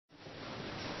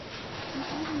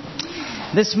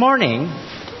This morning,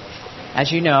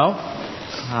 as you know,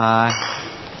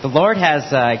 the Lord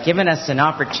has given us an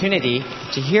opportunity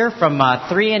to hear from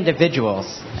three individuals.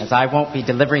 As I won't be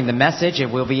delivering the message,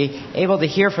 we'll be able to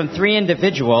hear from three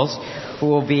individuals who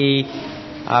will be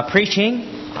preaching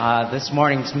this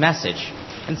morning's message.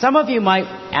 And some of you might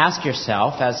ask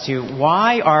yourself as to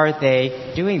why are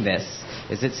they doing this?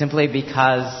 Is it simply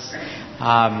because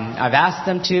I've asked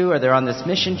them to, or they're on this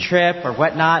mission trip, or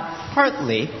whatnot?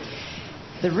 Partly.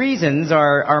 The reasons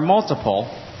are multiple.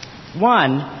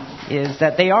 One is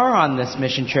that they are on this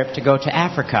mission trip to go to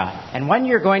Africa. And when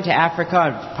you're going to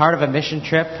Africa, part of a mission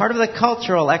trip, part of the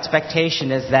cultural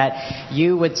expectation is that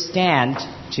you would stand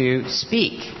to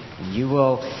speak. You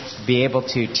will be able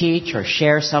to teach or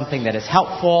share something that is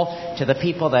helpful to the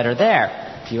people that are there.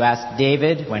 If you ask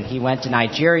David when he went to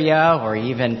Nigeria, or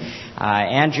even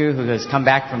Andrew, who has come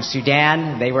back from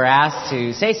Sudan, they were asked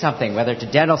to say something, whether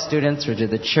to dental students or to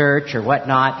the church or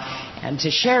whatnot, and to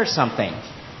share something.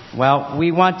 Well,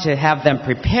 we want to have them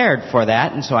prepared for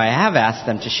that, and so I have asked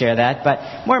them to share that.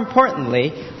 But more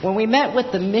importantly, when we met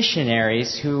with the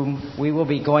missionaries whom we will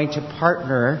be going to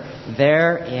partner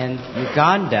there in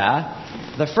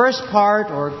Uganda, the first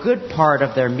part or good part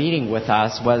of their meeting with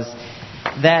us was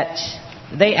that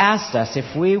they asked us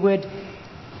if we would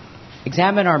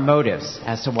examine our motives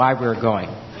as to why we were going.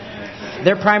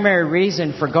 Their primary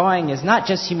reason for going is not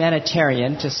just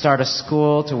humanitarian, to start a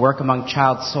school, to work among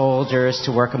child soldiers,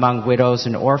 to work among widows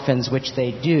and orphans, which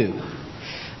they do.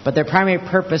 But their primary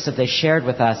purpose that they shared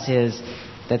with us is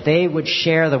that they would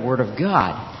share the Word of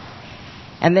God.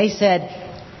 And they said,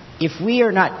 if we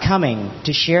are not coming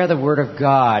to share the Word of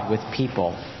God with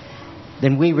people,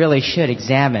 then we really should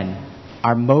examine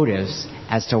our motives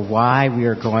as to why we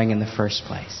are going in the first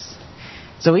place.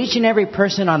 So each and every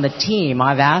person on the team,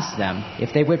 I've asked them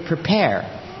if they would prepare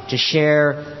to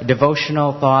share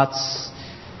devotional thoughts,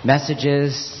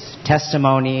 messages,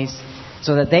 testimonies,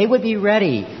 so that they would be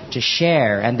ready to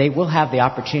share, and they will have the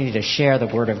opportunity to share the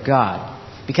Word of God.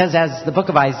 Because as the book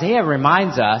of Isaiah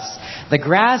reminds us, the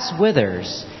grass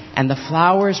withers and the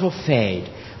flowers will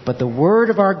fade, but the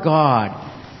Word of our God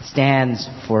stands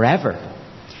forever.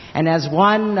 And as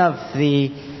one of the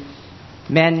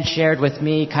men shared with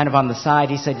me kind of on the side,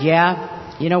 he said,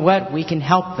 yeah, you know what? We can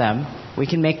help them. We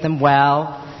can make them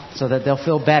well so that they'll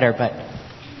feel better. But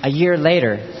a year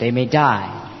later, they may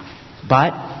die.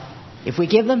 But if we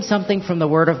give them something from the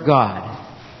Word of God,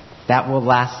 that will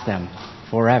last them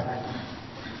forever.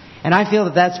 And I feel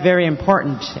that that's very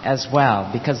important as well,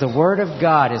 because the Word of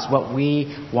God is what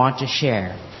we want to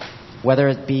share. Whether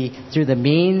it be through the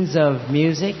means of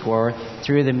music or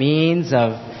through the means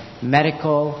of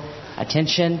medical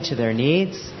attention to their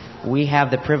needs, we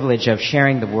have the privilege of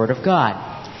sharing the Word of God.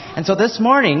 And so this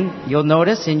morning, you'll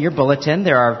notice in your bulletin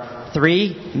there are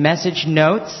 3 message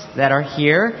notes that are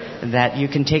here that you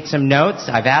can take some notes.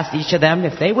 I've asked each of them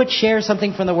if they would share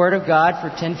something from the Word of God for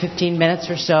 10, 15 minutes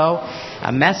or so,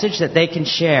 a message that they can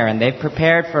share. And they've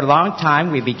prepared for a long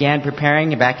time. We began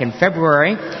preparing back in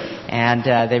February.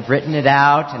 And they've written it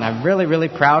out, and I'm really, really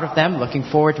proud of them, looking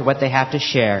forward to what they have to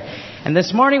share. And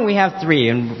this morning we have 3,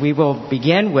 and we will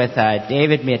begin with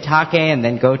David Miyatake, and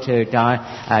then go to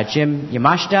Jim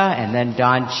Yamashita, and then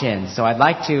Don Chin. So I'd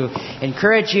like to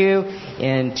encourage you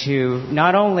to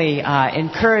not only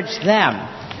encourage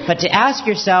them, but to ask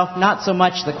yourself not so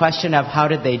much the question of how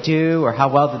did they do or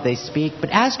how well did they speak, but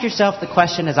ask yourself the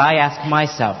question as I ask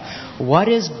myself, what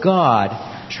is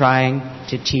God trying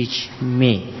to teach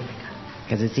me?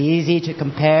 Because it's easy to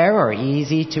compare or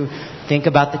easy to think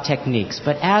about the techniques.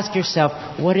 But ask yourself,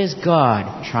 what is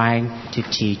God trying to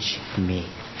teach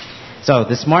me? So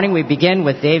this morning we begin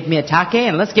with Dave Miyatake,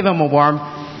 and let's give him a warm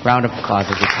round of applause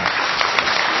as he comes.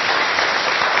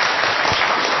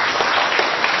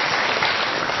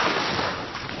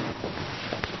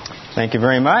 Thank you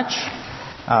very much.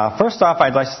 First off,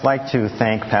 I'd just like to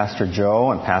thank Pastor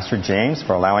Joe and Pastor James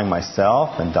for allowing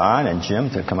myself and Don and Jim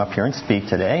to come up here and speak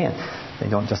today. And they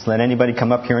don't just let anybody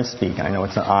come up here and speak. I know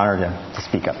it's an honor to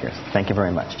speak up here. Thank you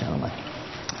very much, gentlemen.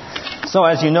 So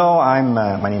as you know,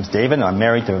 my name's David, and I'm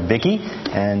married to Vicki,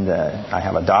 and I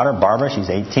have a daughter, Barbara. She's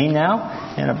 18 now.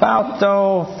 And about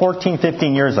 14,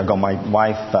 15 years ago, my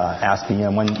wife asked me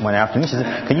one afternoon, she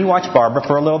said, can you watch Barbara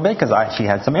for a little bit? Because she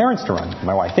had some errands to run,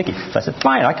 my wife, Vicki. So I said,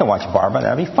 fine, I can watch Barbara.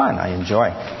 That'd be fun. I enjoy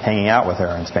hanging out with her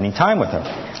and spending time with her.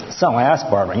 So I asked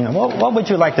Barbara, what would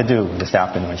you like to do this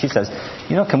afternoon? She says,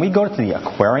 can we go to the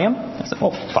aquarium? I said,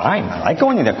 well, fine. I like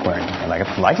going to the aquarium. I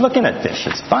like looking at fish.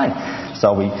 It's fun.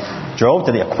 So we drove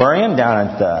to the aquarium down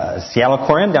at the Seattle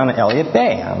Aquarium down at Elliott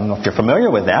Bay. I don't know if you're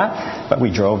familiar with that, but we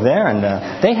drove there, and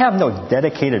they have no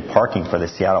dedicated parking for the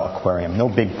Seattle Aquarium, no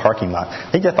big parking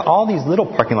lot. They just have all these little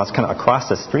parking lots kind of across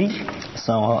the street.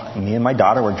 So me and my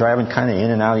daughter were driving kind of in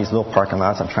and out of these little parking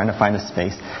lots. I'm trying to find a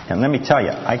space, and let me tell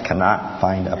you, I cannot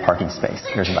find a parking space.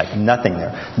 There's like nothing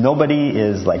there. Nobody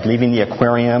is like leaving the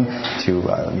aquarium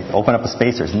to open up a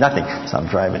space. There's nothing. So I'm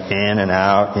driving in and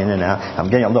out, in and out.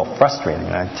 I'm getting a little frustrated,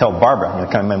 and I tell Barbara,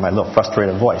 kind of in my little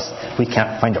frustrated voice, we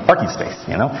can't find a parking space,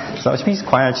 you know. So she's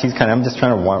quiet. I'm just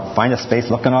trying to find a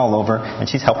space, looking all over, and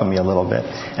she's helping me a little bit.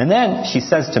 And then she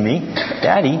says to me,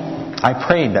 Daddy, I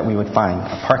prayed that we would find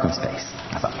a parking space.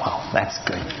 I thought, wow, that's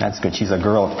good. That's good. She's a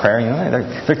girl of prayer. You know,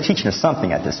 they're teaching her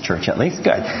something at this church, at least.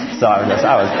 Good. So I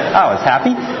was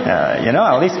happy.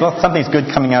 At least something's good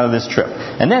coming out of this trip.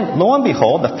 And then, lo and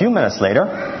behold, a few minutes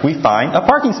later, we find a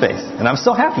parking space, and I'm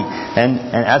still happy. And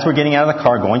as we're getting out of the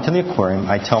car, going to the aquarium,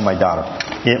 I tell my daughter,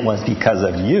 it was because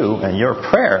of you and your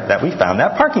prayer that we found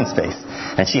that parking space.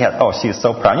 And she was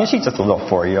so proud. You know, she's just a little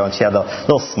 4-year-old, and she had a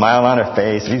little smile on her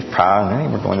face. She's proud,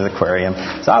 and we're going to the aquarium.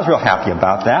 So I was real happy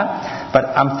about that. But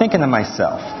I'm thinking to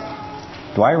myself,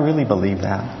 do I really believe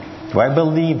that? Do I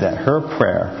believe that her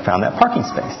prayer found that parking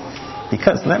space?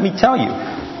 Because let me tell you,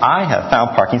 I have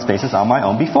found parking spaces on my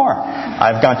own before.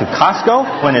 I've gone to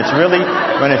Costco when it's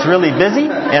really busy,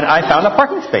 and I found a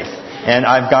parking space. And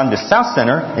I've gone to South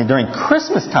Center, and during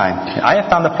Christmas time, I have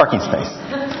found a parking space.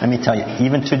 Let me tell you,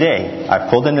 even today, I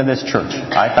pulled into this church.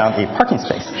 I found a parking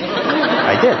space.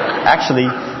 I did. Actually,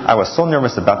 I was so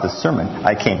nervous about this sermon,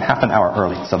 I came half an hour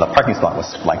early, so the parking spot was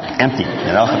like empty,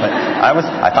 you know. But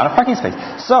I found a parking space.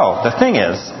 So the thing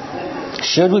is,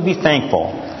 should we be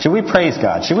thankful? Should we praise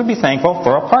God? Should we be thankful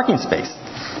for a parking space?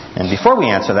 And before we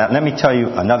answer that, let me tell you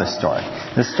another story.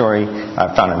 This story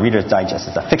I found in Reader's Digest.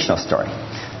 It's a fictional story.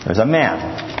 There's a man.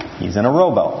 He's in a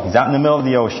rowboat. He's out in the middle of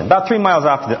the ocean, about 3 miles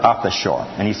off the shore,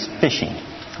 and he's fishing.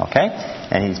 Okay?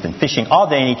 And he's been fishing all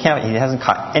day, and he hasn't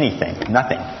caught anything,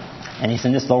 nothing. And he's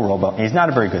in this little rowboat, and he's not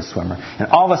a very good swimmer. And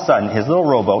all of a sudden, his little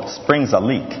rowboat springs a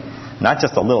leak. Not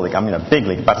just a little leak, I mean a big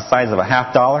leak, about the size of a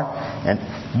 $50. And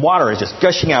water is just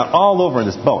gushing out all over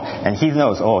this boat. And he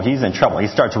knows, he's in trouble. He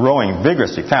starts rowing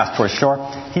vigorously fast towards shore.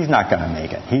 He's not going to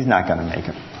make it. He's not going to make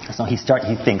it. So he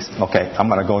thinks, okay, I'm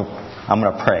going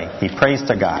to pray. He prays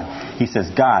to God. He says,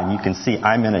 God, you can see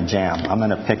I'm in a jam. I'm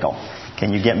in a pickle.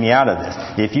 Can you get me out of this?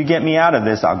 If you get me out of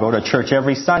this, I'll go to church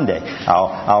every Sunday.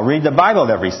 I'll read the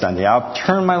Bible every Sunday. I'll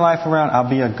turn my life around. I'll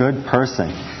be a good person.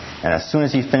 And as soon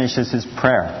as he finishes his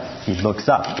prayer, he looks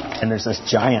up, and there's this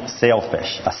giant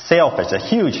sailfish, a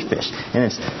huge fish,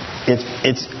 and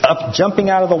it's up, jumping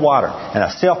out of the water. And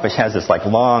a sailfish has this like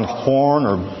long horn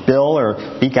or bill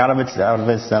or beak out of its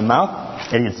mouth,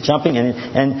 and it's jumping,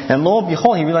 and lo and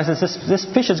behold, he realizes this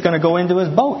fish is going to go into his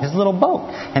boat, his little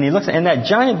boat. And he looks, and that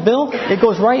giant bill, it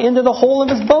goes right into the hole of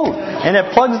his boat, and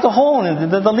it plugs the hole,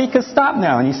 and the leak has stopped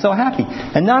now, and he's so happy.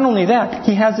 And not only that,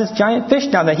 he has this giant fish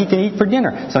now that he can eat for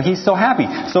dinner, so he's so happy.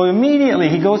 So immediately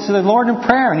he goes to the Lord in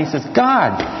prayer, and he says,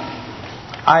 God,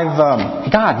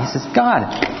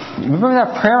 remember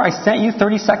that prayer I sent you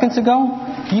 30 seconds ago?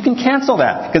 You can cancel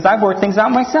that, because I've worked things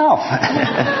out myself.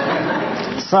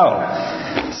 So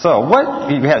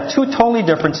we have two totally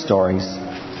different stories,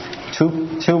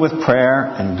 two with prayer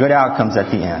and good outcomes at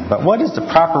the end. But what is the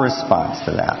proper response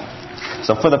to that?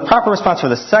 So for the proper response for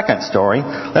the second story,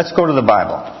 let's go to the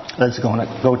Bible. Let's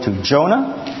go to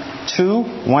Jonah 2,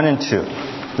 1 and 2.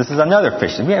 This is another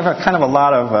fish. We have kind of a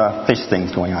lot of fish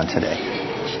things going on today.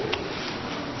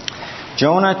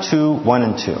 Jonah 2, 1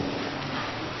 and 2.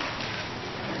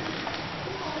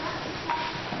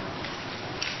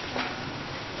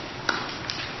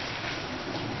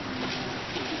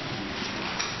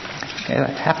 Okay,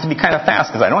 I have to be kind of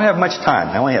fast because I don't have much time.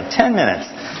 I only have 10 minutes.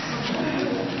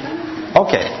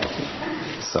 Okay,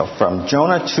 so from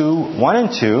Jonah 2, 1 and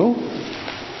 2,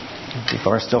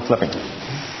 people are still flipping.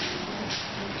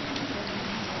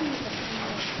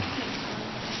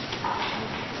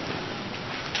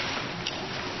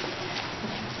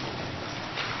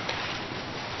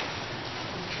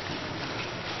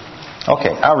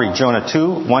 Okay, I'll read Jonah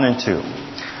 2, 1 and 2.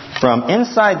 From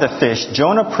inside the fish,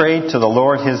 Jonah prayed to the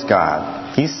Lord his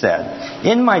God. He said,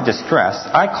 in my distress,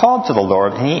 I called to the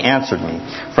Lord, and he answered me.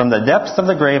 From the depths of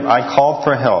the grave, I called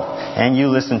for help, and you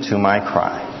listened to my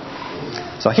cry.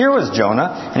 So here was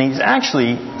Jonah, and he's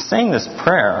actually saying this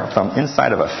prayer from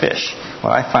inside of a fish, what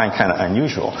I find kind of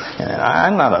unusual. And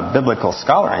I'm not a biblical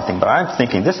scholar or anything, but I'm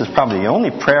thinking this is probably the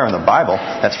only prayer in the Bible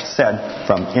that's said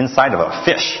from inside of a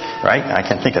fish, right? I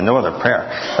can think of no other prayer.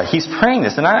 But he's praying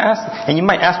this, and you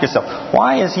might ask yourself,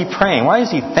 why is he praying? Why is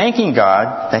he thanking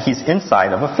God that he's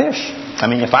inside of a fish? I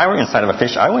mean, if I were inside of a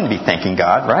fish, I wouldn't be thanking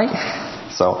God, right?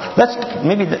 So let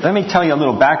me tell you a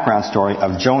little background story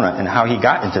of Jonah and how he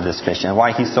got into this fish and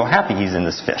why he's so happy he's in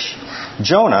this fish.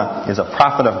 Jonah is a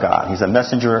prophet of God. He's a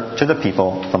messenger to the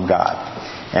people from God.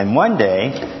 And one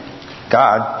day,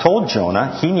 God told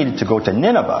Jonah he needed to go to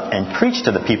Nineveh and preach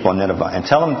to the people in Nineveh and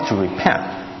tell them to repent.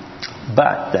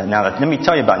 But now let me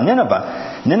tell you about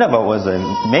Nineveh. Nineveh was a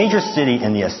major city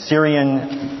in the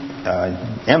Assyrian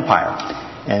Empire.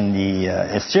 And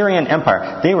the Assyrian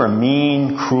Empire, they were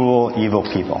mean, cruel, evil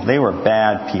people. They were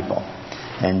bad people.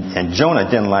 And Jonah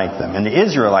didn't like them. And the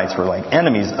Israelites were like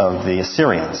enemies of the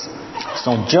Assyrians.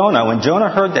 So Jonah, when Jonah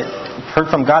heard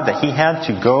from God that he had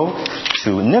to go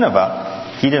to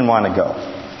Nineveh, he didn't want to go.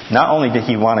 Not only did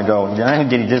he want to go, not only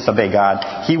did he disobey God,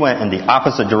 he went in the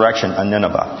opposite direction of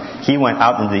Nineveh. He went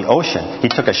out into the ocean. He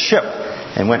took a ship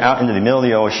and went out into the middle of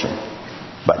the ocean.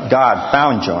 But God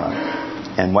found Jonah.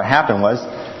 And what happened was,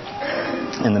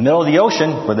 in the middle of the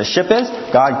ocean, where the ship is,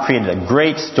 God created a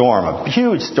great storm, a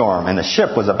huge storm, and the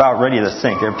ship was about ready to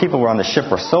sink. People were on the ship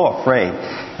were so afraid.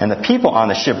 And the people on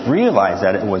the ship realized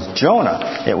that it was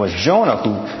Jonah. It was Jonah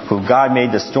who God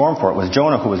made the storm for. It was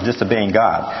Jonah who was disobeying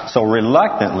God. So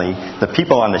reluctantly, the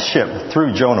people on the ship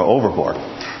threw Jonah overboard.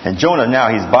 And Jonah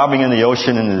now, he's bobbing in the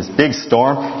ocean in this big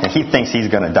storm, and he thinks he's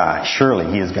going to die.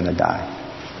 Surely he is going to die.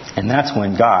 And that's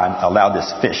when God allowed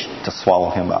this fish to swallow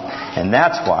him up. And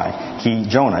that's why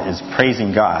Jonah is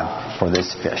praising God for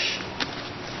this fish.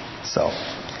 So,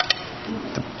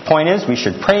 the point is, we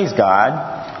should praise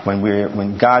God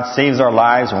when God saves our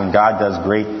lives and when God does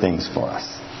great things for us.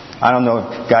 I don't know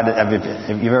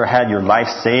if you've ever had your life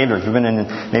saved or if you've been in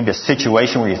maybe a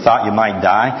situation where you thought you might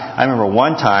die. I remember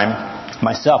one time,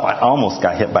 myself, I almost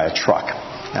got hit by a truck.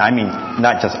 I mean,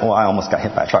 not just, I almost got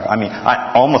hit by a truck. I mean,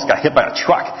 I almost got hit by a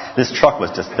truck. This truck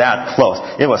was just that close.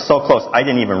 It was so close, I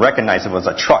didn't even recognize it was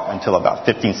a truck until about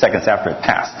 15 seconds after it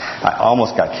passed. I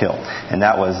almost got killed. And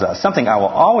that was something I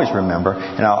will always remember,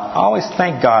 and I'll always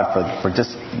thank God for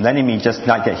just letting me just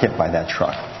not get hit by that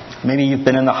truck. Maybe you've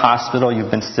been in the hospital,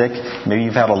 you've been sick. Maybe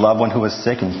you've had a loved one who was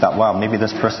sick and you thought, wow, maybe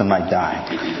this person might die.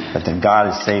 But then God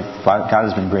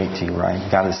has been great to you, right?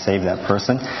 God has saved that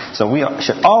person. So we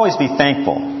should always be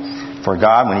thankful for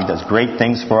God when He does great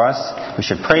things for us. We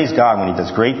should praise God when He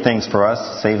does great things for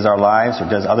us, saves our lives, or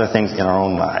does other things in our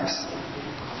own lives.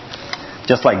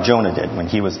 Just like Jonah did when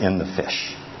he was in the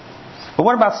fish. But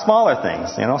what about smaller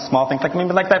things? Small things like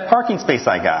maybe like that parking space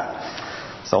I got.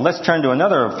 So let's turn to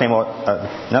another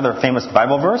famous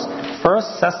Bible verse,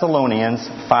 1 Thessalonians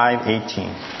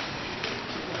 5:18.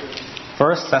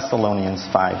 1 Thessalonians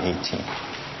 5:18.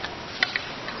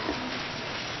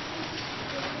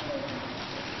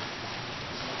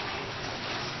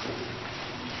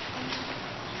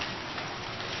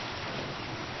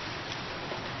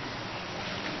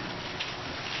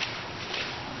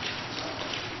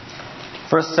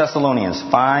 First Thessalonians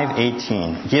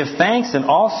 5:18. Give thanks in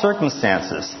all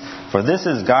circumstances, for this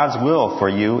is God's will for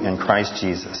you in Christ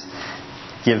Jesus.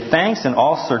 Give thanks in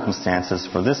all circumstances,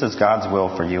 for this is God's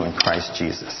will for you in Christ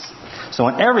Jesus. So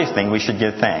in everything we should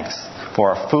give thanks.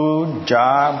 For our food,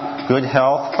 job, good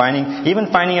health, even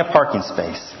finding a parking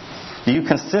space. Do you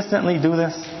consistently do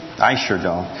this? I sure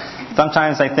don't.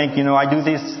 Sometimes I think, I do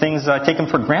these things, I take them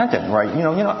for granted, right?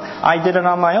 I did it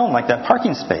on my own, like that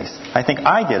parking space. I think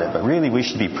I did it, but really we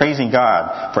should be praising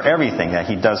God for everything that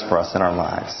He does for us in our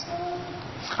lives.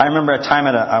 I remember a time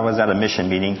I was at a mission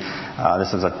meeting.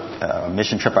 This was a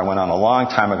mission trip I went on a long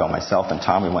time ago. Myself and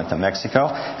Tom, we went to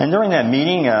Mexico. And during that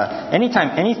meeting,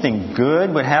 anytime anything good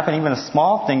would happen, even a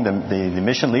small thing, the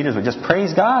mission leaders would just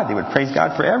praise God. They would praise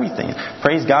God for everything.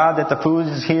 Praise God that the food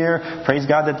is here. Praise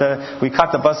God that we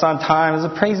caught the bus on time. It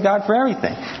was a praise God for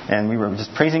everything. And we were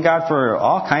just praising God for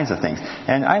all kinds of things.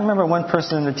 And I remember one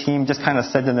person in the team just kind of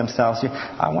said to themselves,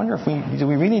 I wonder do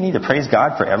we really need to praise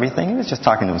God for everything? He was just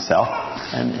talking to himself.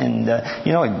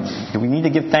 Do we need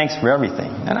to give thanks for everything?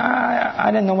 And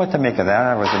I didn't know what to make of that.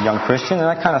 I was a young Christian, and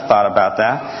I kind of thought about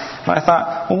that. But I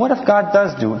thought, well, what if God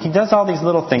He does all these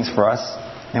little things for us,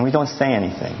 and we don't say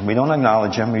anything. We don't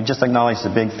acknowledge Him. We just acknowledge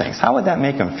the big things. How would that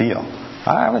make Him feel?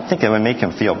 I would think it would make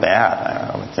Him feel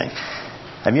bad, I would think.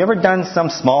 Have you ever done some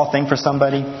small thing for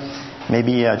somebody?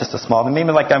 maybe just a small thing.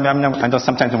 Maybe like I know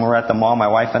sometimes when we're at the mall, my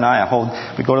wife and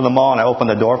we go to the mall and I open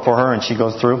the door for her and she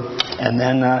goes through. And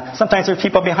then sometimes there's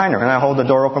people behind her and I hold the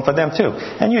door open for them too.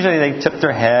 And usually they tip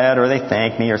their head or they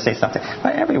thank me or say something.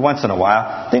 But every once in a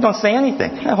while, they don't say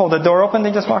anything. I hold the door open,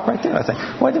 they just walk right through. I say,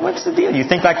 what's the deal? You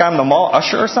think like I'm the mall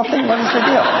usher or something? What is the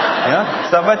deal?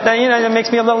 So, but it makes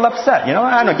me a little upset.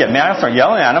 I don't get mad. I start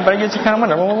yelling at them, but I just kind of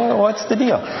wonder, well, what's the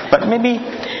deal? But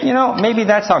maybe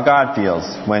that's how God feels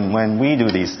when we do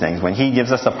these things, when He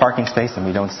gives us a parking space and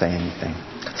we don't say anything.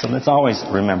 So let's always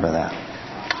remember that.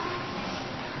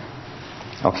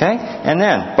 Okay? And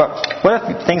then, but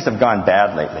what if things have gone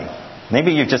bad lately?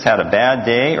 Maybe you've just had a bad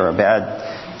day or a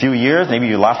bad few years. Maybe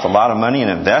you lost a lot of money in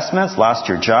investments, lost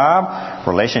your job,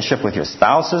 relationship with your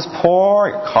spouse is poor,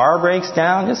 your car breaks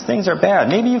down. Just things are bad.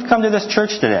 Maybe you've come to this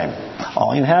church today.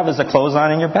 All you have is the clothes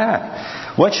on in your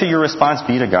back. What should your response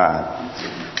be to God?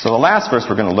 So the last verse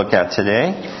we're going to look at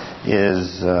today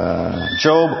is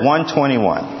Job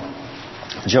 1:21.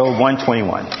 Job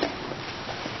 1:21.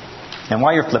 And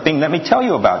while you're flipping, let me tell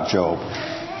you about Job.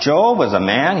 Job was a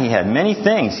man. He had many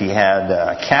things. He had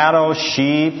cattle,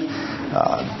 sheep,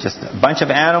 just a bunch of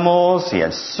animals. He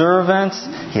had servants.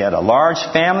 He had a large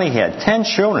family. He had 10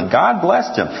 children. God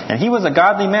blessed him. And he was a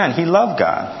godly man. He loved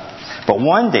God. But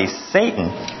one day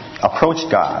Satan approached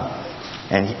God.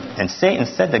 And Satan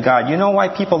said to God, you know why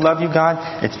people love you,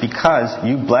 God? It's because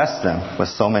you bless them with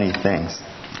so many things.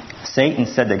 Satan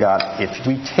said to God, if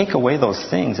we take away those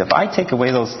things, if I take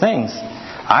away those things,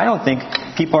 I don't think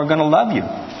people are going to love you.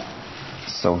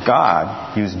 So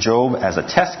God used Job as a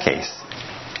test case.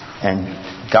 And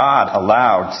God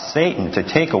allowed Satan to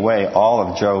take away all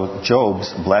of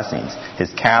Job's blessings. His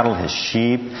cattle, his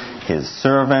sheep, his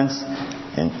servants,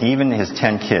 and even his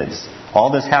 10 kids. All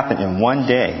this happened in one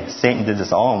day. Satan did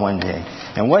this all in one day.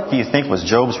 And what do you think was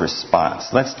Job's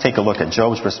response? Let's take a look at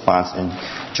Job's response in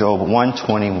Job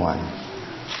 1:21.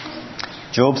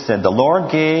 Job said, the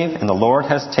Lord gave and the Lord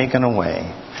has taken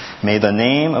away. May the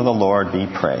name of the Lord be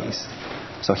praised.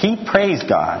 So he praised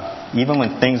God even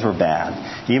when things were bad.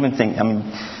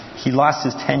 He lost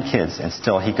his 10 kids and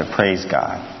still he could praise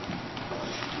God.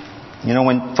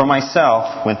 For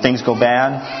myself, when things go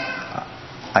bad,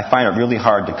 I find it really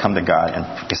hard to come to God and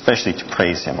especially to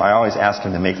praise Him. I always ask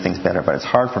Him to make things better, but it's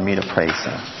hard for me to praise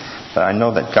Him. But I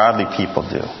know that godly people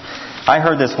do. I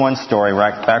heard this one story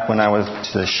right back when I was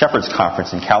to the Shepherd's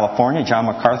Conference in California, John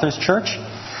MacArthur's church.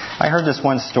 I heard this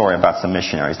one story about some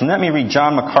missionaries. And let me read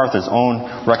John MacArthur's own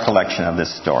recollection of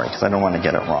this story, because I don't want to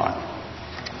get it wrong.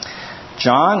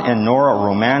 John and Nora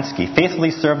Romansky faithfully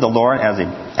served the Lord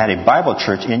at a Bible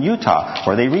church in Utah,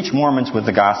 where they reached Mormons with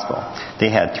the gospel.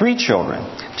 They had 3 children,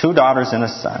 2 daughters and a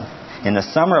son. In the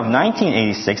summer of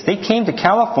 1986, they came to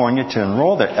California to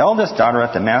enroll their eldest daughter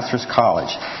at the Master's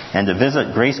College and to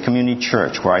visit Grace Community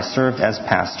Church, where I served as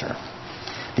pastor.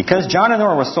 Because John and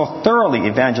Nora were so thoroughly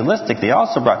evangelistic, they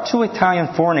also brought 2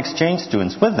 Italian foreign exchange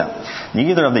students with them.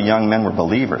 Neither of the young men were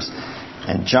believers.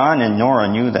 And John and Nora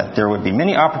knew that there would be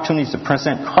many opportunities to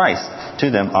present Christ to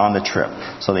them on the trip.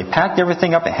 So they packed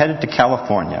everything up and headed to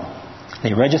California.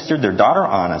 They registered their daughter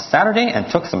on a Saturday and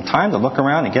took some time to look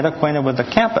around and get acquainted with the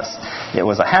campus. It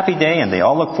was a happy day and they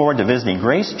all looked forward to visiting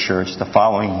Grace Church the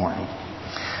following morning.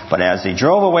 But as they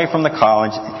drove away from the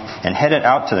college and headed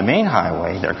out to the main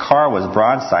highway, their car was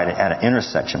broadsided at an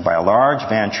intersection by a large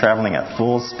van traveling at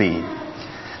full speed.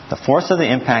 The force of the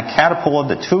impact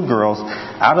catapulted the 2 girls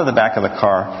out of the back of the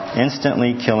car,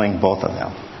 instantly killing both of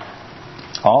them.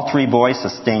 All 3 boys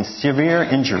sustained severe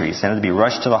injuries and had to be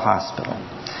rushed to the hospital.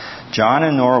 John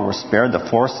and Nora were spared the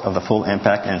force of the full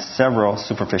impact and several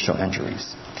superficial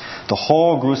injuries. The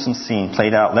whole gruesome scene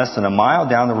played out less than a mile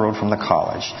down the road from the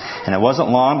college, and it wasn't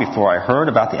long before I heard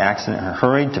about the accident and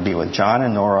hurried to be with John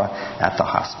and Nora at the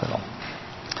hospital.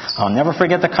 I'll never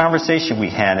forget the conversation we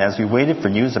had as we waited for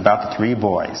news about the 3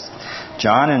 boys.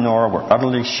 John and Nora were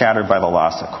utterly shattered by the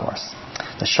loss, of course.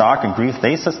 The shock and grief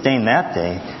they sustained that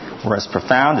day were as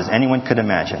profound as anyone could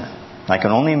imagine. I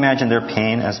can only imagine their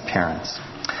pain as parents.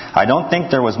 I don't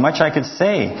think there was much I could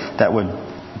say that would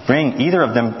bring either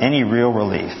of them any real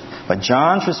relief. But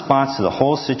John's response to the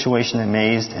whole situation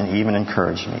amazed and even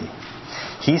encouraged me.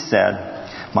 He said,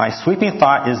 my sweeping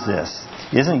thought is this: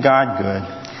 isn't God good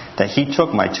that He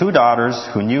took my 2 daughters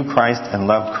who knew Christ and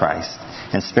loved Christ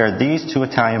and spared these 2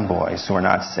 Italian boys who are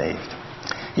not saved?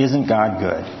 Isn't God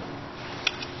good?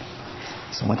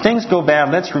 So when things go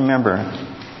bad, let's remember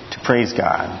to praise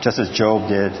God, just as Job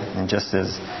did and just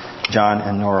as John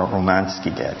and Nora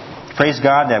Romansky did. Praise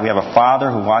God that we have a Father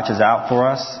who watches out for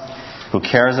us, who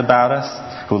cares about us,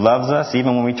 who loves us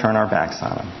even when we turn our backs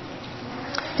on Him.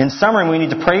 In summary, we need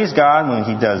to praise God when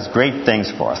He does great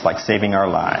things for us, like saving our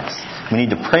lives. We need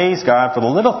to praise God for the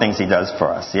little things He does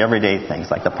for us, the everyday things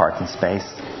like the parking space.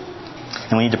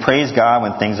 And we need to praise God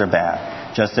when things are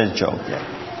bad, just as Job did.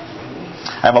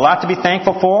 I have a lot to be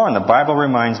thankful for, and the Bible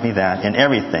reminds me that in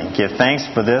everything, give thanks,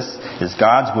 for this is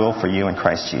God's will for you in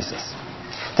Christ Jesus.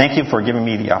 Thank you for giving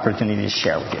me the opportunity to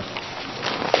share with you.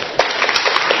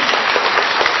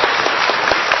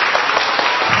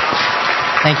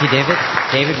 Thank you, David.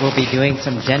 David will be doing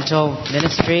some dental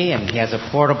ministry, and he has a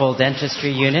portable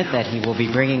dentistry unit that he will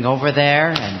be bringing over there.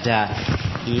 And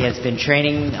he has been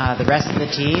training the rest of the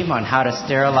team on how to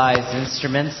sterilize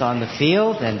instruments on the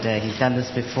field, and he's done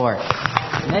this before.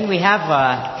 And then we have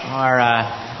our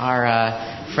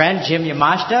friend Jim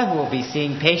Yamashita, who will be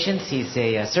seeing patients. He's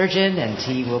a surgeon, and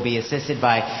he will be assisted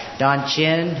by Don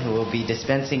Chin, who will be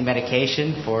dispensing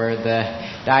medication for the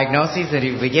diagnoses that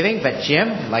he will be giving. But Jim,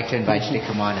 I'd like to invite you to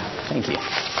come on up. Thank you.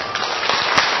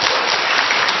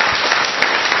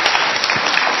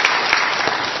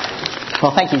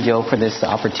 Well, thank you, Joe, for this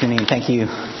opportunity. Thank you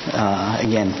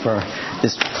again for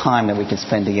this time that we can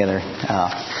spend together.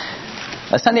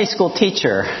 A Sunday school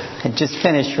teacher had just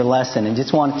finished her lesson and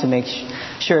just wanted to make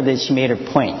sure that she made her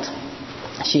point.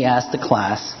 She asked the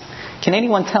class, "Can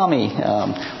anyone tell me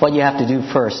what you have to do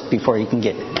first before you can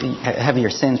have your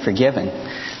sins forgiven?"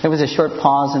 There was a short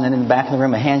pause, and then in the back of the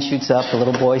room a hand shoots up. The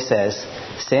little boy says,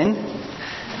 "Sin?"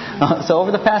 So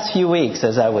over the past few weeks,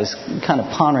 as I was kind of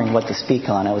pondering what to speak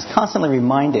on, I was constantly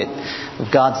reminded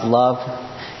of God's love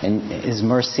and His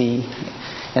mercy,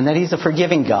 and that He's a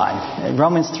forgiving God.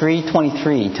 Romans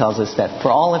 3:23 tells us that for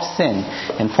all have sinned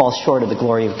and fall short of the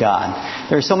glory of God.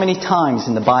 There are so many times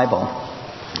in the Bible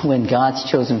when God's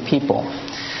chosen people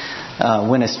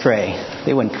went astray.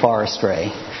 They went far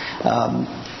astray.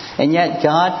 And yet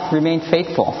God remained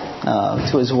faithful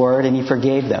to His word, and He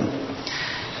forgave them.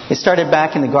 It started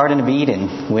back in the Garden of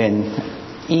Eden when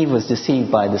Eve was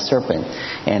deceived by the serpent,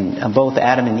 and both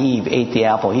Adam and Eve ate the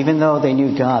apple, even though they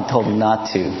knew God told them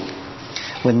not to.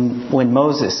 When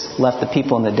Moses left the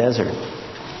people in the desert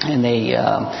and they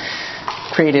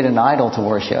created an idol to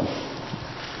worship,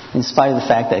 in spite of the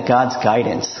fact that God's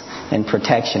guidance and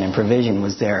protection and provision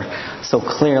was there so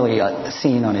clearly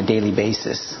seen on a daily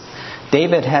basis.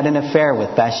 David had an affair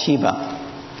with Bathsheba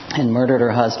and murdered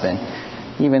her husband,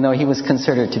 even though he was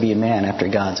considered to be a man after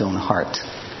God's own heart.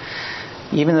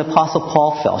 Even the Apostle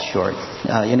Paul fell short.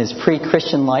 In his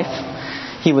pre-Christian life,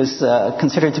 he was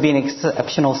considered to be an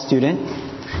exceptional student,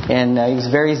 and he was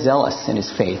very zealous in his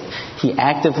faith. He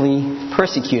actively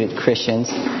persecuted Christians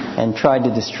and tried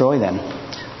to destroy them.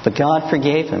 But God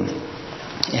forgave him,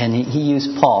 and He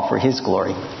used Paul for His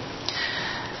glory.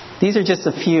 These are just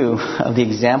a few of the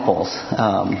examples.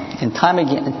 And time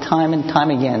and time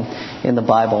again in the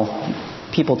Bible,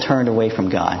 people turned away from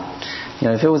God.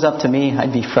 If it was up to me,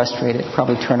 I'd be frustrated,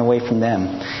 probably turn away from them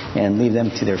and leave them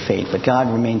to their fate. But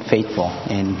God remained faithful,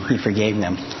 and He forgave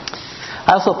them.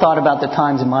 I also thought about the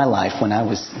times in my life when I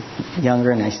was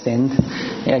younger and I sinned.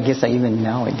 Yeah, I guess even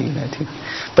now I do that too.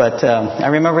 But I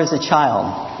remember as a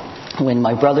child when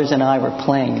my brothers and I were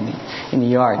playing in the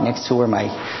yard next to where my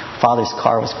father's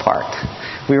car was parked.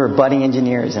 We were budding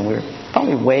engineers, and we were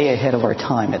probably way ahead of our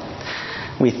time.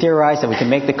 We theorized that we could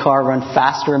make the car run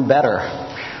faster and better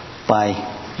by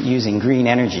using green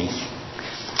energy.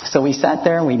 So we sat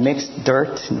there and we mixed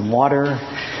dirt and water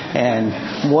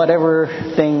and whatever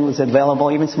thing was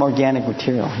available, even some organic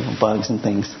material, bugs and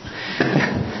things.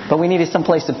 But we needed some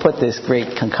place to put this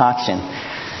great concoction.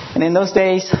 And in those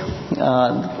days,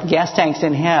 gas tanks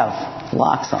didn't have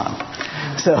locks on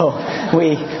them. So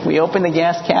we opened the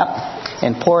gas cap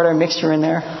and poured our mixture in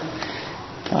there.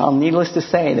 Needless to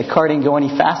say, the car didn't go any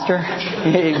faster.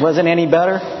 It wasn't any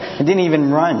better. It didn't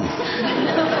even run.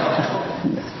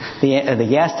 The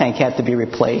gas tank had to be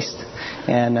replaced.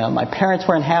 And my parents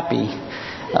weren't happy.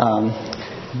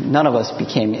 None of us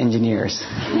became engineers.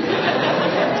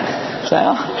 So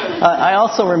I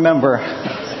also remember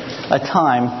a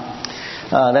time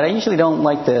that I usually don't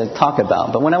like to talk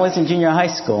about. But when I was in junior high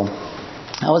school,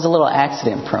 I was a little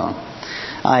accident prone.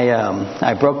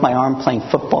 I broke my arm playing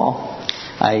football.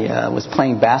 I was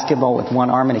playing basketball with one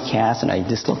arm in a cast, and I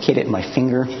dislocated my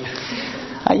finger.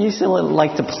 I used to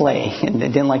like to play and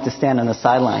didn't like to stand on the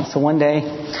sidelines. So one day,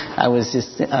 I was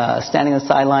just standing on the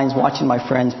sidelines watching my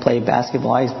friends play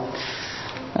basketball. I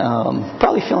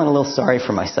probably feeling a little sorry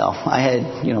for myself. I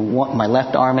had, my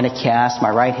left arm in a cast.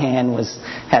 My right hand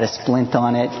had a splint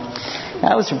on it.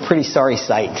 That was a pretty sorry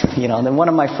sight. Then one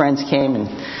of my friends came and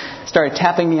started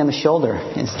tapping me on the shoulder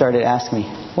and started asking me,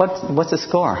 "What's the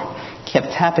score?"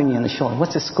 kept tapping me on the shoulder.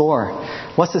 What's the score?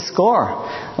 What's the score?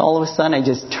 All of a sudden, I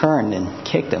just turned and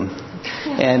kicked him.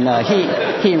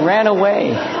 And he ran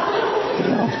away.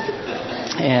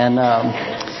 And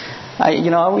I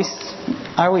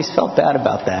always felt bad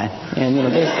about that. And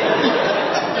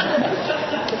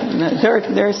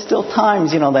there are still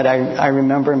times that I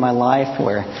remember in my life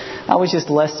where I was just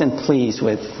less than pleased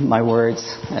with my words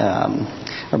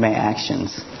or my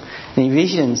actions. In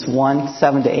Ephesians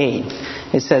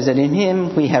 1:7-8, it says that in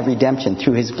Him we have redemption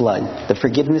through His blood, the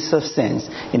forgiveness of sins,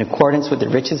 in accordance with the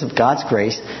riches of God's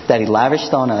grace that He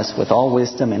lavished on us with all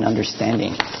wisdom and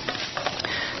understanding.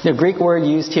 The Greek word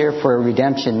used here for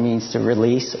redemption means to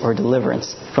release or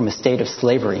deliverance from a state of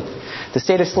slavery. The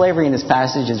state of slavery in this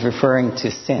passage is referring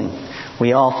to sin.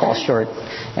 We all fall short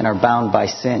and are bound by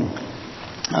sin.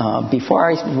 Before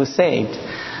I was saved,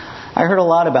 I heard a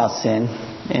lot about sin,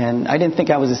 and I didn't think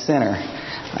I was a sinner.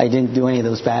 I didn't do any of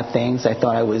those bad things. I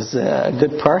thought I was a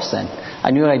good person.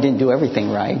 I knew I didn't do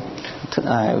everything right.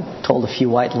 I told a few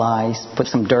white lies, put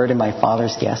some dirt in my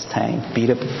father's gas tank, beat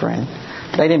up a friend.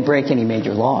 But I didn't break any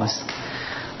major laws.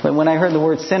 But when I heard the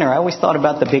word sinner, I always thought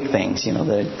about the big things,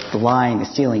 the lying, the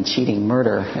stealing, cheating,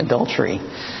 murder, adultery.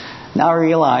 Now I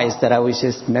realize that I was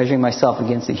just measuring myself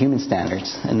against the human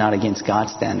standards and not against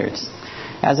God's standards.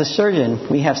 As a surgeon,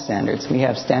 we have standards. We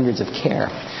have standards of care.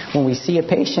 When we see a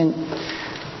patient,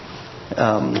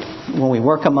 when we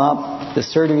work them up, the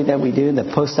surgery that we do, the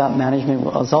post-op management,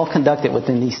 is all conducted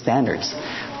within these standards.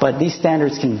 But these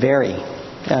standards can vary,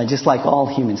 just like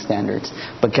all human standards.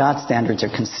 But God's standards are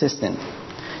consistent.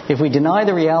 If we deny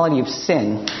the reality of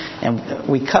sin and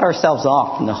we cut ourselves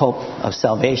off from the hope of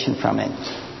salvation from it,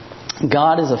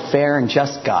 God is a fair and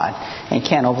just God and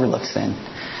can't overlook sin.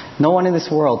 No one in this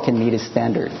world can meet His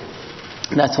standard.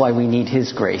 That's why we need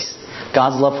His grace.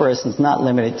 God's love for us is not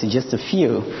limited to just a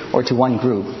few or to one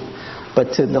group,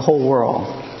 but to the whole world.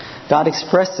 God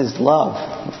expressed His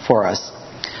love for us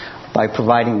by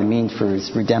providing the means for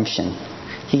His redemption.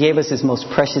 He gave us His most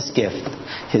precious gift,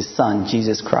 His Son,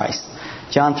 Jesus Christ.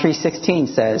 John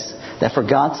 3:16 says that for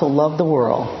God so loved the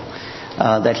world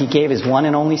that He gave His one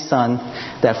and only Son,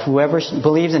 that whoever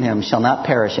believes in Him shall not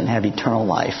perish and have eternal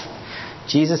life.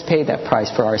 Jesus paid that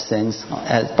price for our sins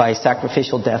by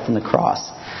sacrificial death on the cross.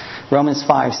 Romans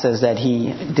 5 says that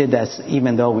He did that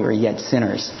even though we were yet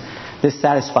sinners. This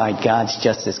satisfied God's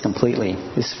justice completely.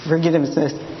 This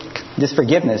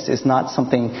forgiveness is not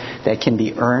something that can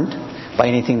be earned by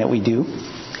anything that we do.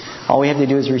 All we have to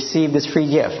do is receive this free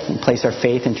gift and place our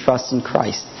faith and trust in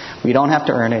Christ. We don't have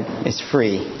to earn it. It's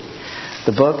free.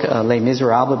 The book Les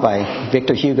Miserables by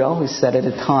Victor Hugo was set at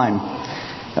a time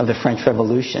of the French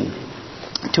Revolution.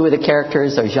 Two of the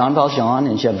characters are Jean Valjean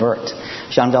and Javert.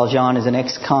 Jean Valjean is an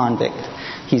ex-convict.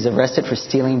 He's arrested for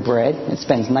stealing bread and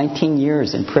spends 19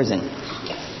 years in prison.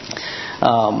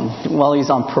 While he's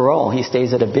on parole, he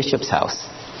stays at a bishop's house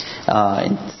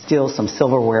and steals some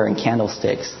silverware and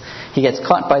candlesticks. He gets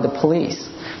caught by the police,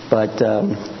 but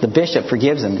the bishop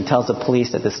forgives him and tells the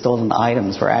police that the stolen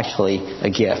items were actually a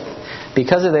gift.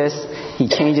 Because of this, he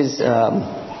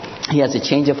has a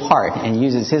change of heart and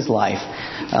uses his life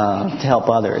to help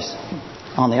others.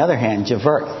 On the other hand,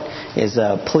 Javert is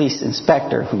a police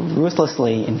inspector who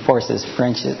ruthlessly enforces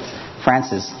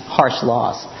France's harsh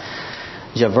laws.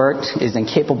 Javert is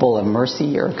incapable of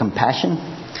mercy or compassion,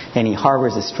 and he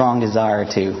harbors a strong desire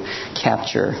to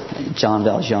capture Jean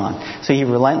Valjean. So he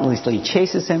relentlessly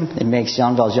chases him and makes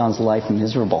Jean Valjean's life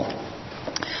miserable.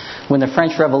 When the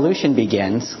French Revolution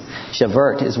begins,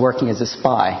 Javert is working as a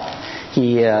spy.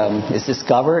 He is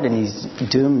discovered and he's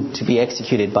doomed to be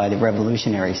executed by the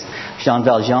revolutionaries. Jean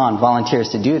Valjean volunteers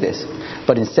to do this.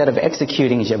 But instead of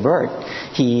executing Javert,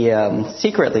 he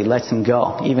secretly lets him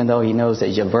go, even though he knows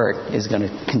that Javert is going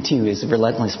to continue his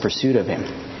relentless pursuit of him.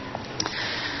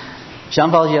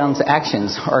 Jean Valjean's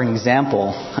actions are an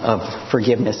example of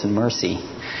forgiveness and mercy.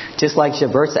 Just like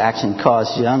Javert's action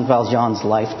caused Jean Valjean's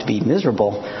life to be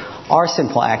miserable, our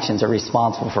sinful actions are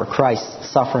responsible for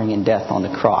Christ's suffering and death on the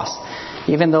cross.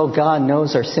 Even though God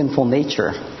knows our sinful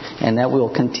nature and that we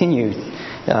will continue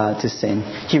to sin,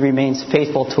 He remains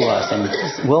faithful to us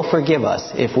and will forgive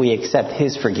us if we accept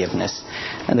His forgiveness.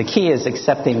 And the key is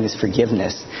accepting this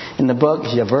forgiveness. In the book,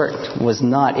 Javert was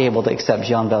not able to accept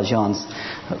Jean Valjean's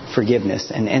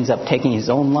forgiveness and ends up taking his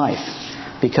own life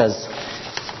because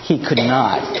he could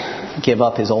not give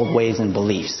up his old ways and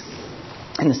beliefs.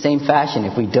 In the same fashion,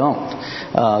 if we don't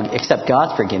accept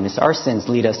God's forgiveness, our sins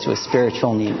lead us to a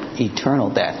spiritual and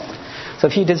eternal death. So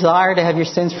if you desire to have your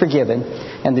sins forgiven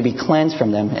and to be cleansed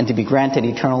from them and to be granted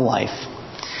eternal life,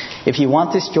 if you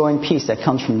want this joy and peace that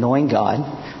comes from knowing God,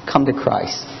 come to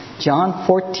Christ. John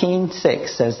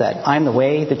 14:6 says that I'm the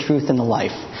way, the truth, and the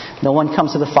life. No one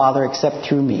comes to the Father except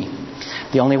through me.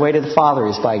 The only way to the Father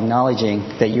is by acknowledging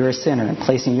that you're a sinner and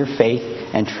placing your faith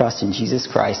and trust in Jesus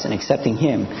Christ and accepting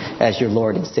Him as your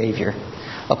Lord and Savior.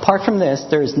 Apart from this,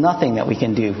 there is nothing that we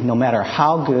can do, no matter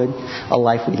how good a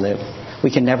life we live.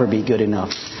 We can never be good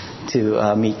enough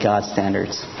to meet God's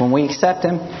standards. When we accept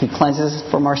Him, He cleanses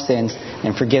us from our sins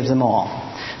and forgives them all.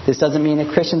 This doesn't mean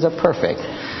that Christians are perfect,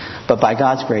 but by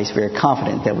God's grace, we are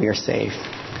confident that we are saved.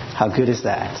 How good is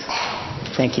that?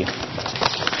 Thank you.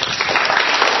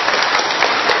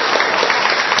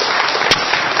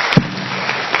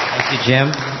 Thank you,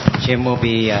 Jim. Jim will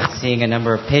be seeing a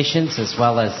number of patients as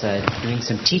well as doing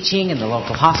some teaching in the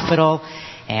local hospital.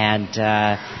 And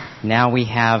now we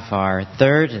have our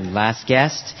third and last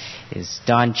guest is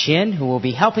Don Chin, who will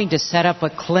be helping to set up a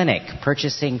clinic,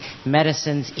 purchasing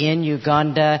medicines in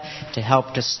Uganda to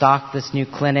help to stock this new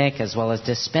clinic, as well as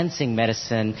dispensing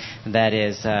medicine that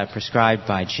is prescribed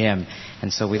by Jim.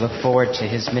 And so we look forward to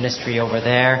his ministry over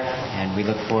there, and we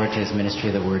look forward to his ministry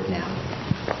of the Word now.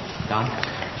 Don?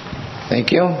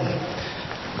 Thank you.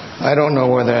 I don't know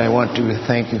whether I want to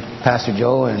thank Pastor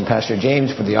Joe and Pastor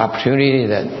James for the opportunity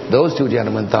that those two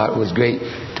gentlemen thought was great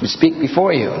to speak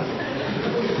before you.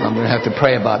 I'm going to have to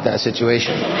pray about that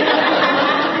situation.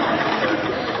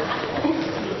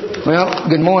 Well,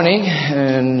 good morning,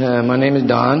 and my name is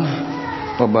Don.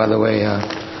 Oh, by the way, I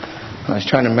was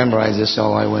trying to memorize this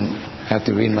so I wouldn't have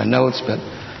to read my notes, but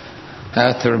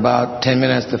after about 10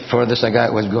 minutes, the furthest I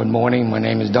got was good morning, my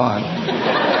name is Don.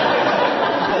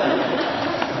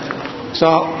 So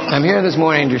I'm here this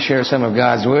morning to share some of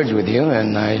God's words with you,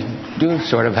 and I do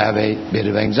sort of have a bit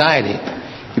of anxiety,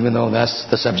 even though that's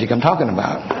the subject I'm talking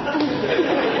about.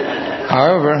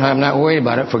 However, I'm not worried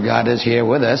about it, for God is here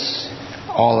with us,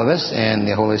 all of us, and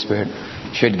the Holy Spirit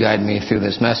should guide me through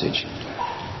this message.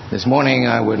 This morning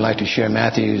I would like to share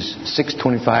Matthews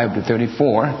 6:25 to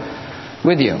 34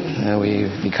 with you. Will you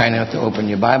be kind enough to open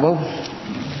your Bible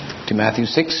to Matthew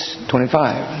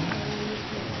 6:25.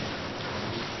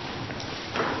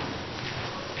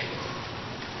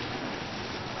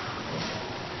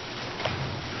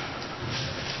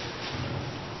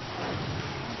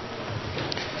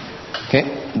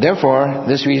 Okay. Therefore,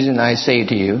 this reason I say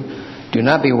to you, do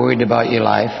not be worried about your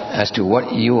life as to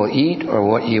what you will eat or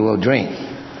what you will drink,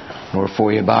 nor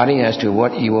for your body as to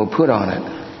what you will put on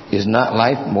it. Is not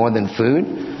life more than food,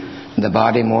 and the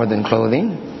body more than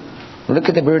clothing? Look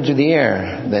at the birds of the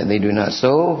air, that they do not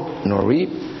sow, nor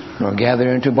reap, nor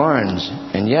gather into barns,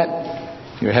 and yet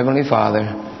your heavenly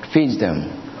Father feeds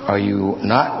them. Are you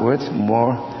not worth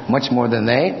much more than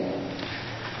they?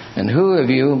 And who of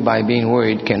you, by being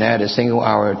worried, can add a single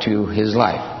hour to his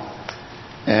life?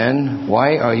 And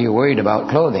why are you worried about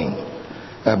clothing?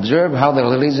 Observe how the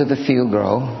lilies of the field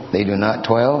grow. They do not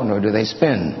toil, nor do they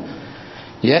spin.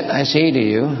 Yet I say to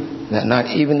you that not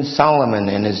even Solomon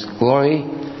in his glory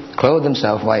clothed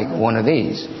himself like one of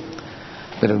these.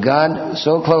 But if God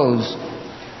so clothes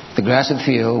the grass of the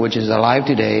field, which is alive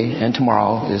today and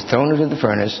tomorrow is thrown into the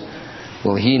furnace,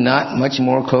 will He not much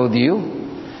more clothe you?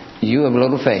 You of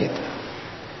little faith.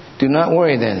 Do not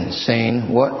worry then,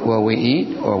 saying, what will we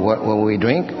eat, or what will we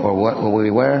drink, or what will we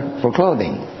wear for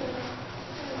clothing?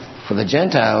 For the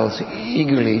Gentiles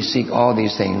eagerly seek all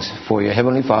these things, for your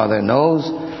heavenly Father knows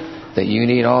that you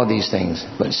need all these things.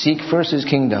 But seek first His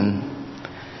kingdom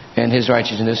and His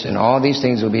righteousness, and all these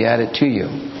things will be added to you.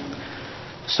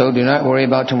 So do not worry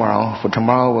about tomorrow, for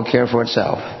tomorrow will care for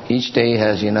itself. Each day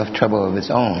has enough trouble of its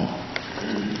own.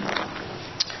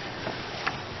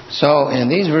 So in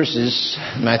these verses,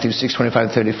 Matthew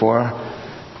 6:25-34,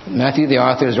 Matthew the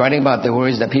author is writing about the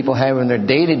worries that people have in their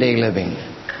day-to-day living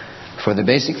for the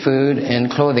basic food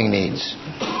and clothing needs.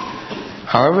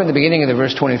 However, in the beginning of the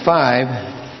verse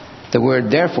 25, the word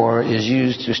therefore is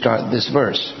used to start this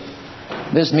verse.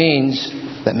 This means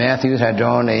that Matthew had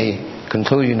drawn a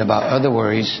conclusion about other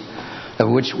worries, of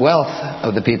which wealth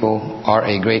of the people are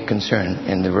a great concern,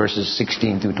 in the verses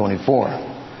 16-24.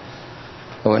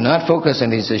 I will not focus on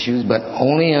these issues, but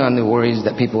only on the worries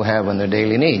that people have on their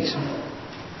daily needs.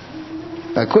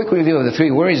 A quick review of the three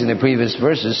worries in the previous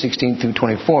verses,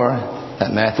 16-24,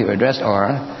 that Matthew addressed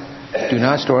are, do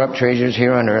not store up treasures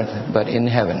here on earth, but in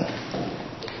heaven.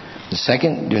 The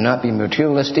second, do not be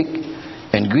materialistic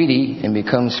and greedy and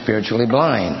become spiritually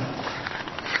blind.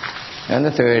 And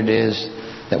the third is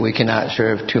that we cannot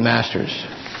serve two masters.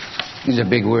 These are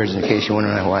big words in case you want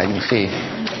to know why you can see.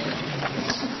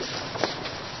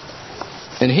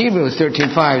 In Hebrews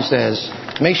 13:5 says,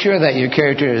 make sure that your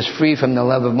character is free from the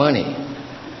love of money,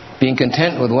 being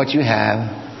content with what you have,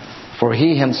 for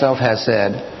He Himself has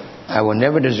said, I will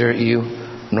never desert you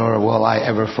nor will I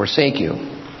ever forsake you.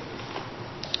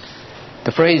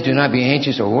 The phrase, do not be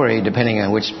anxious or worried, depending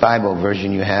on which Bible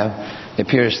version you have,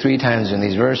 appears 3 times in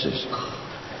these verses.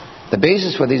 The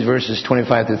basis for these verses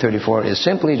 25 through 34 is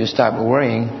simply to stop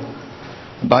worrying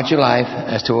about your life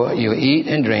as to what you eat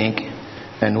and drink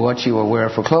and what you will wear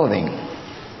for clothing.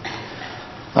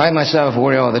 I myself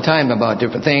worry all the time about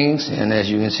different things, and as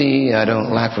you can see, I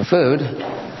don't lack for food.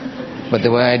 But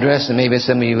the way I dress, and maybe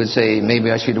some of you would say,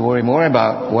 maybe I should worry more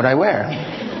about what I wear.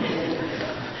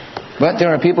 But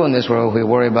there are people in this world who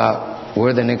worry about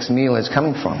where the next meal is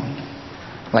coming from,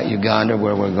 like Uganda,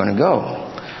 where we're going to go.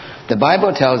 The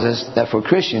Bible tells us that for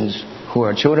Christians who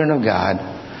are children of God,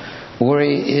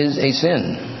 worry is a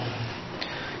sin.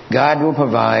 God will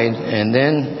provide,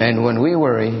 and when we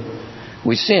worry,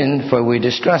 we sin, for we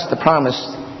distrust the promise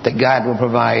that God will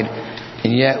provide,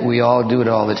 and yet we all do it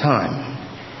all the time.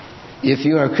 If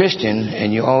you are a Christian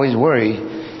and you always worry,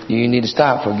 you need to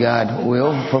stop, for God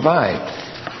will provide.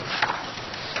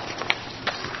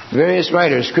 Various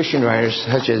writers, Christian writers,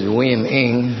 such as William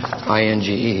Inge,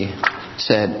 I-N-G-E,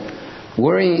 said,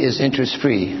 worry is interest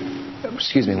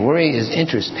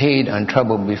paid on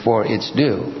trouble before it's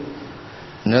due.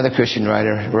 Another Christian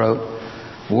writer wrote,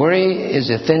 worry is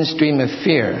a thin stream of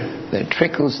fear that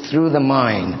trickles through the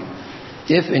mind.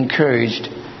 If encouraged,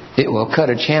 it will cut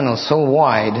a channel so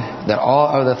wide that all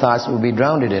other thoughts will be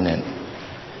drowned in it.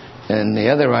 And the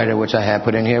other writer, which I have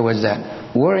put in here, was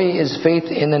that worry is faith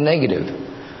in the negative,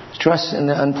 trust in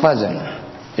the unpleasant,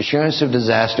 assurance of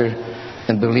disaster,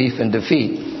 and belief in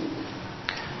defeat.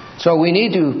 So we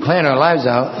need to plan our lives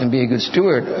out and be a good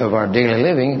steward of our daily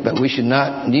living, but we should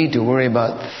not need to worry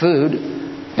about food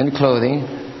and clothing,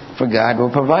 for God will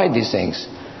provide these things.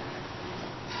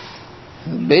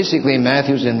 Basically,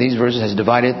 Matthew in these verses has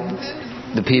divided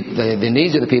the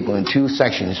needs of the people in 2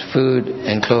 sections, food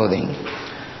and clothing.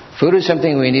 Food is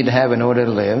something we need to have in order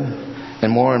to live,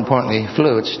 and more importantly,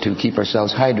 fluids to keep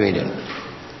ourselves hydrated.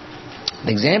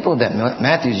 The example that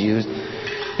Matthew used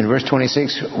in verse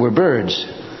 26 were birds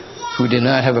who did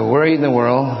not have a worry in the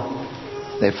world.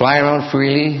 They fly around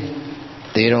freely.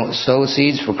 They don't sow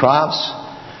seeds for crops,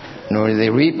 nor do they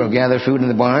reap or gather food in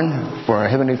the barn, for our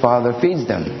Heavenly Father feeds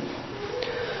them.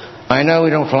 I know we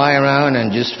don't fly around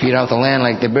and just feed off the land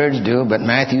like the birds do, but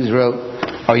Matthew wrote,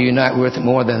 are you not worth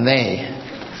more than they?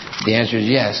 The answer is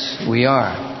yes, we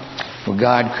are. For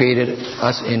God created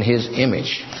us in His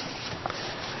image.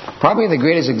 Probably the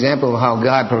greatest example of how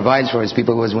God provides for His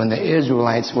people was when the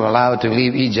Israelites were allowed to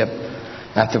leave Egypt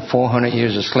after 400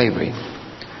 years of slavery.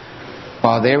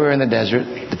 While they were in the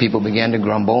desert, the people began to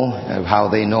grumble of how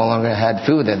they no longer had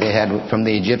food that they had from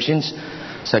the Egyptians,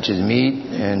 such as meat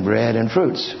and bread and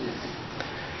fruits.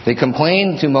 They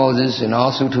complained to Moses and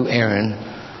also to Aaron,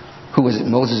 who was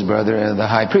Moses' brother and the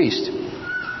high priest.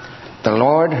 The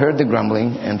Lord heard the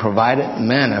grumbling and provided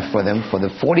manna for them for the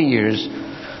 40 years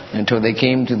until they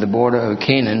came to the border of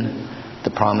Canaan, the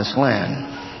promised land.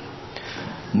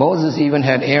 Moses even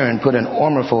had Aaron put an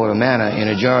omerful of manna in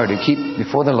a jar to keep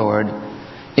before the Lord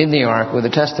in the ark with a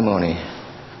testimony.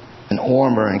 An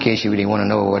omer, in case you really want to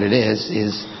know what it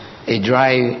is a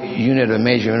dry unit of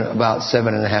measure about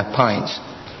 7.5 pints.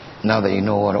 Now that you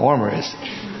know what an omer is.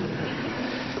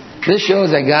 This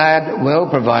shows that God will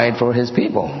provide for His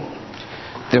people.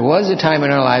 There was a time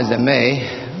in our lives that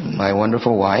May, my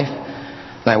wonderful wife,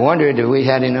 I wondered if we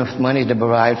had enough money to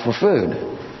provide for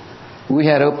food. We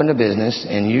had opened a business,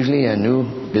 and usually a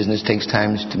new business takes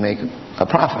time to make a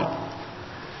profit.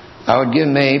 I would give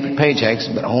May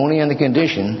paychecks, but only on the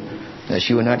condition that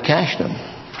she would not cash them.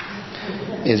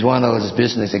 It's one of those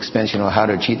business expenses, how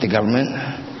to cheat the government.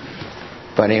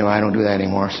 But anyway, I don't do that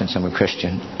anymore since I'm a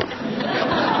Christian.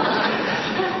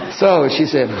 So she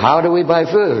said, how do we buy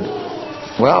food?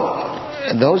 Well,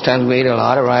 at those times we ate a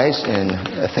lot of rice and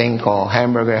a thing called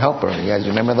hamburger helper. You guys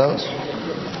remember those?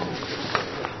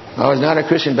 I was not a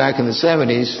Christian back in the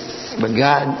 70s, but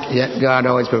God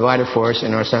always provided for us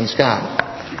in our son Scott.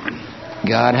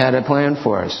 God had a plan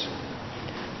for us.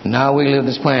 Now we live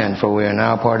this plan, for we are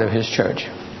now part of His church.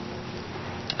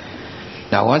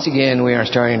 Now once again, we are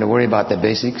starting to worry about the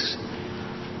basics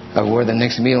of where the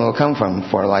next meal will come from.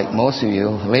 For like most of you,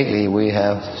 lately we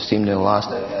have seemed to have lost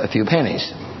a few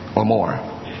pennies or more.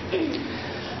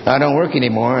 I don't work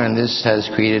anymore, and this has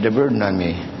created a burden on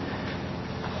me.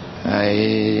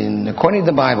 According to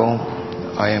the Bible,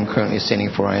 I am currently sinning,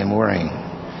 for I am worrying.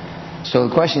 So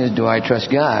the question is, do I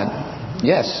trust God?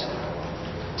 Yes.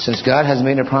 Since God has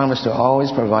made a promise to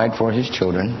always provide for His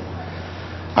children,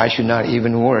 I should not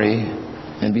even worry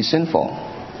and be sinful.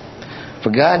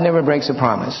 For God never breaks a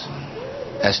promise.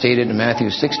 As stated in Matthew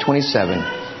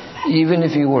 6:27, even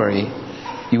if you worry,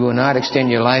 you will not extend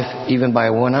your life even by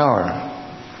 1 hour,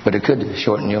 but it could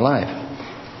shorten your life.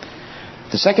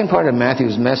 The second part of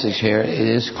Matthew's message here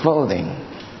is clothing.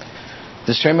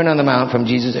 The Sermon on the Mount from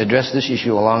Jesus addressed this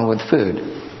issue along with food.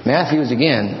 Matthew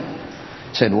again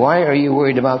said, why are you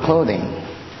worried about clothing?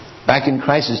 Back in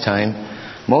Christ's time,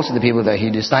 most of the people that he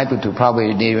discipled to probably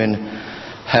didn't even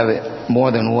have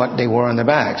more than what they wore on their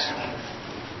backs.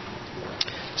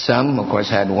 Some, of course,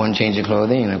 had one change of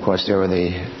clothing, and of course there were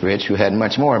the rich who had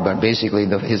much more, but basically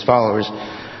his followers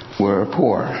were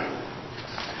poor.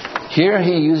 Here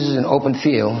he uses an open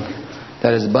field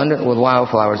that is abundant with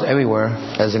wildflowers everywhere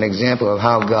as an example of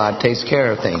how God takes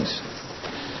care of things.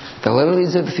 The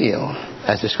lilies of the field,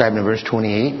 as described in verse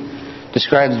 28,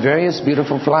 describes various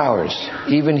beautiful flowers.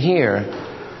 Even here,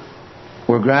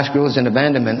 where grass grows in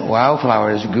abandonment,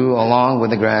 wildflowers grew along with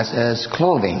the grass as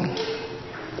clothing.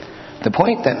 The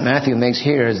point that Matthew makes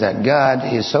here is that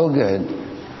God is so good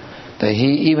that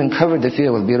he even covered the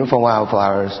field with beautiful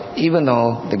wildflowers, even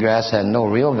though the grass had no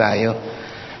real value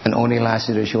and only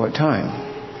lasted a short time.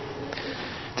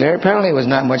 There apparently was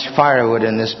not much firewood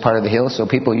in this part of the hill, so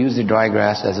people used the dry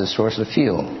grass as a source of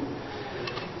fuel.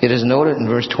 It is noted in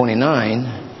verse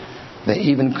 29 that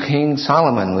even King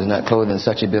Solomon was not clothed in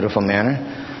such a beautiful manner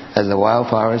as the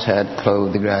wildflowers had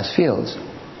clothed the grass fields.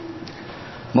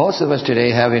 Most of us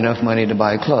today have enough money to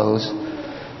buy clothes,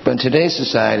 but in today's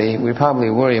society, we probably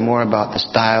worry more about the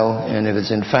style and if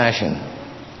it's in fashion.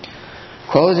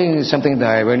 Clothing is something that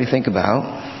I rarely think about.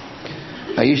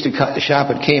 I used to shop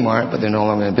at Kmart, but they're no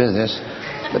longer in business.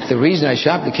 But the reason I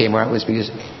shopped at Kmart was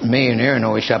because May and Aaron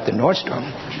always shopped at Nordstrom.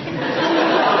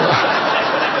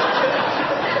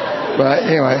 But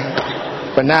anyway,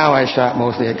 but now I shop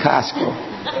mostly at Costco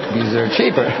because they're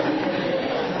cheaper.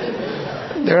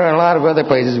 There are a lot of other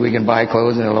places we can buy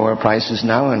clothes at lower prices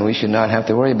now, and we should not have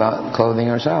to worry about clothing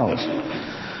ourselves.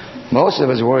 Most of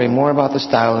us worry more about the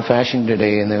style and fashion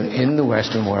today in the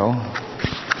Western world.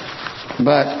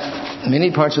 But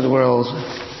many parts of the world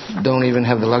don't even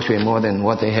have the luxury of more than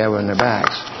what they have on their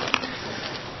backs.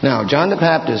 Now, John the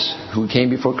Baptist, who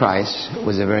came before Christ,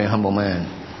 was a very humble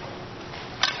man.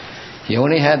 He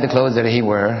only had the clothes that he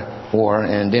wore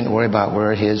and didn't worry about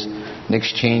where his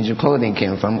next change of clothing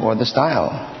came from or the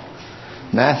style.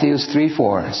 Matthew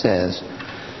 3:4 says,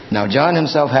 Now John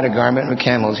himself had a garment of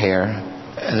camel's hair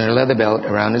and a leather belt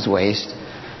around his waist,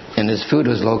 and his food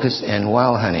was locusts and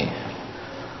wild honey.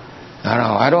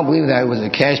 I don't believe that it was a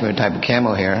cashmere type of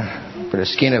camel hair, but the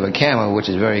skin of a camel, which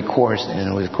is very coarse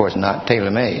and was, of course, not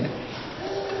tailor-made.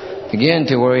 Again,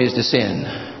 to worry is to sin.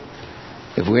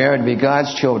 If we are to be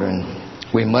God's children,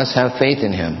 we must have faith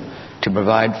in Him to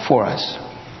provide for us.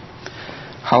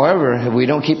 However, if we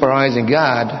don't keep our eyes on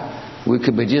God, we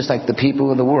could be just like the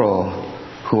people of the world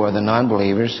who are the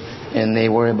non-believers, and they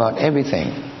worry about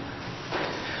everything.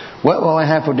 What will I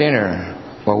have for dinner?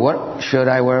 Or what should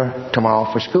I wear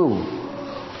tomorrow for school?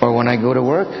 Or when I go to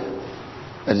work?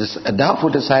 A doubtful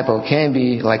disciple can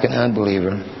be like an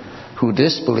unbeliever who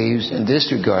disbelieves and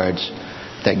disregards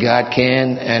that God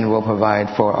can and will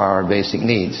provide for our basic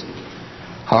needs.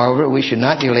 However, we should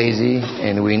not be lazy,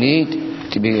 and we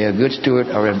need to be a good steward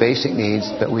of our basic needs,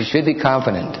 but we should be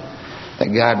confident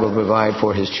that God will provide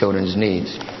for His children's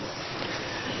needs.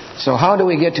 So how do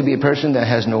we get to be a person that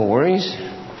has no worries?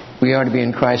 We are to be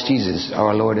in Christ Jesus,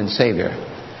 our Lord and Savior.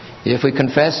 If we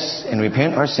confess and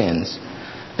repent our sins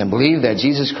and believe that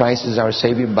Jesus Christ is our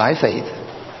Savior by faith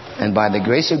and by the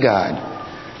grace of God,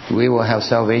 we will have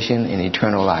salvation and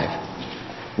eternal life.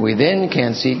 We then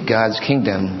can seek God's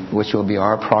kingdom, which will be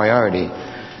our priority.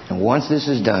 And once this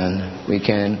is done, we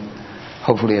can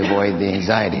hopefully avoid the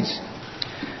anxieties.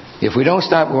 If we don't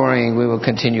stop worrying, we will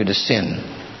continue to sin.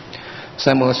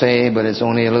 Some will say, but it's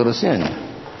only a little sin.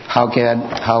 How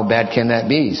bad can that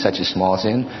be, such a small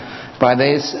sin? By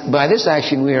this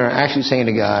action, we are actually saying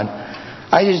to God,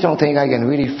 I just don't think I can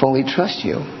really fully trust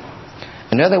you.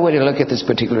 Another way to look at this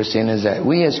particular sin is that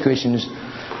we as Christians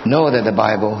know that the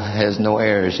Bible has no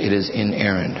errors. It is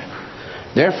inerrant.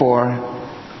 Therefore,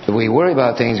 if we worry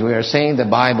about things, we are saying the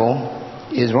Bible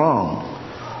is wrong.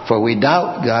 For we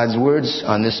doubt God's words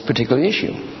on this particular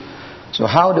issue. So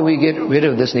how do we get rid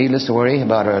of this needless worry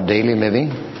about our daily living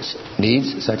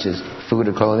needs, such as food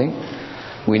or clothing?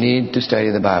 We need to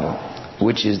study the Bible,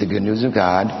 which is the good news of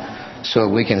God, so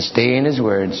we can stay in His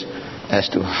words as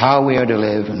to how we are to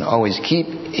live and always keep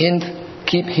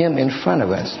Him in front of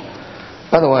us.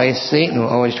 Otherwise, Satan will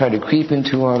always try to creep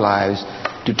into our lives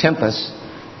to tempt us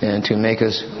and to make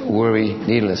us worry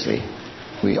needlessly.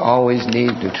 We always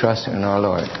need to trust in our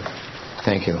Lord.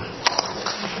 Thank you.